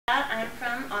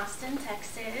Austin,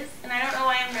 Texas, and I don't know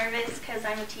why I'm nervous because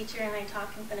I'm a teacher and I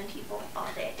talk in front of people all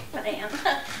day, but I am.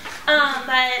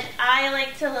 But I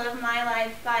like to live my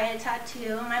life by a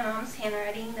tattoo in my mom's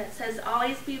handwriting that says,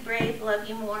 "Always be brave, love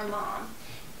you more, Mom."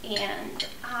 And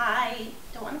I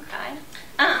don't want to cry,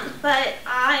 but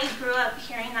I grew up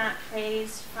hearing that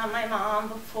phrase from my mom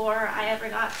before I ever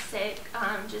got sick,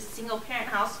 just single-parent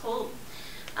household.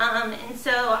 And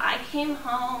so I came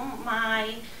home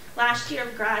my last year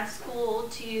of grad school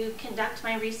to conduct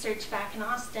my research back in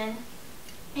Austin,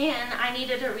 and I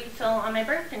needed a refill on my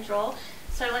birth control.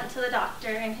 So I went to the doctor,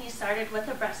 and he started with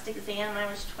a breast exam. I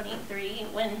was 23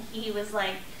 when he was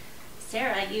like,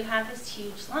 "Sarah, you have this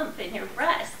huge lump in your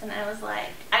breast." And I was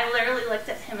like, I literally looked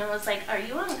at him and was like, "Are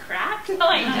you on crack?" No,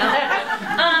 I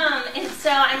don't. And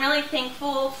so I'm really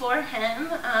thankful for him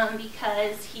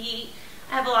because I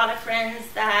have a lot of friends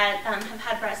that have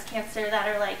had breast cancer that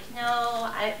are like,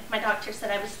 "No, my doctor said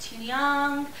I was too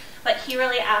young," but he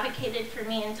really advocated for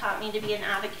me and taught me to be an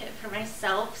advocate for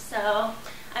myself. So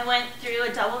I went through a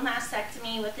double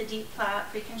mastectomy with a deep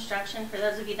flap reconstruction. For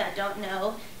those of you that don't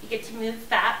know, you get to move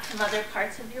fat from other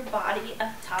parts of your body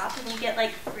up top, and you get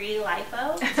like free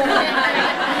lipo. But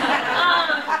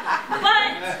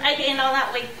I gained all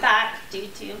that weight back due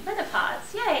to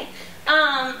menopause. Yay!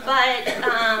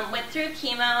 Went through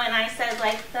chemo, and I said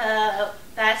like the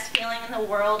best feeling in the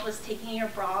world was taking your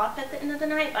bra off at the end of the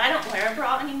night. But I don't wear a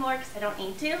bra anymore because I don't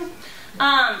need to.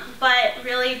 But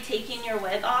really taking your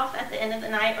wig off at the end of the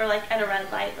night or like at a red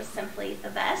light was simply the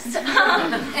best.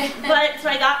 But so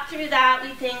I got through that.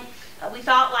 We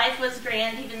thought life was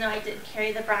grand, even though I did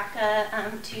carry the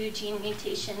BRCA2 gene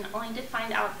mutation, only to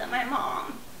find out that my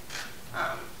mom,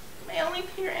 my only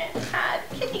parent, had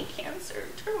kidney cancer,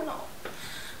 terminal.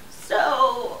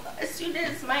 So as soon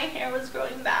as my hair was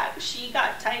growing back, she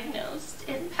got diagnosed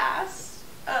and passed.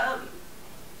 I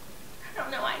don't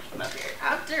know why I came up here.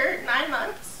 After 9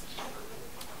 months,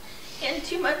 and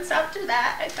 2 months after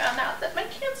that, I found out that my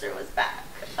cancer was back.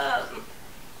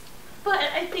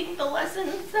 But I think the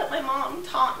lessons that my mom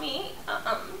taught me,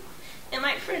 and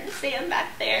my friend Sam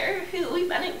back there, who we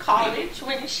met in college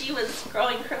when she was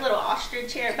growing her little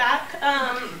ostrich hair back,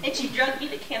 and she drugged me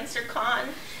to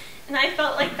CancerCon. And I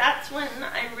felt like that's when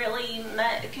I really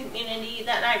met a community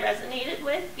that I resonated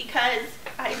with, because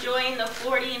I joined the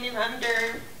 40 and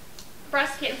under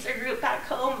breast cancer group back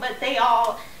home, but they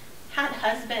all had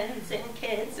husbands and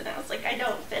kids, and I was like, I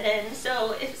don't fit in.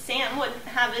 So if Sam wouldn't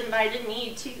have invited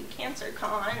me to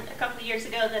CancerCon a couple years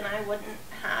ago, then I wouldn't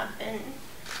have been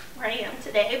where I am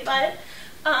today. But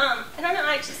I don't know,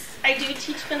 I do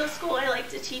teach middle school. I like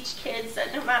to teach kids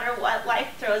that no matter what life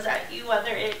throws at you,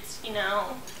 whether it's, you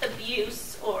know,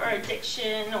 abuse or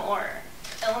addiction or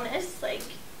illness, like,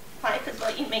 life is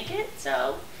what you make it.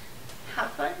 So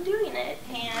have fun doing it.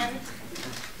 And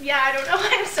yeah, I don't know why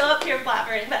I'm still up here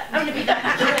blabbering, but I'm gonna be done.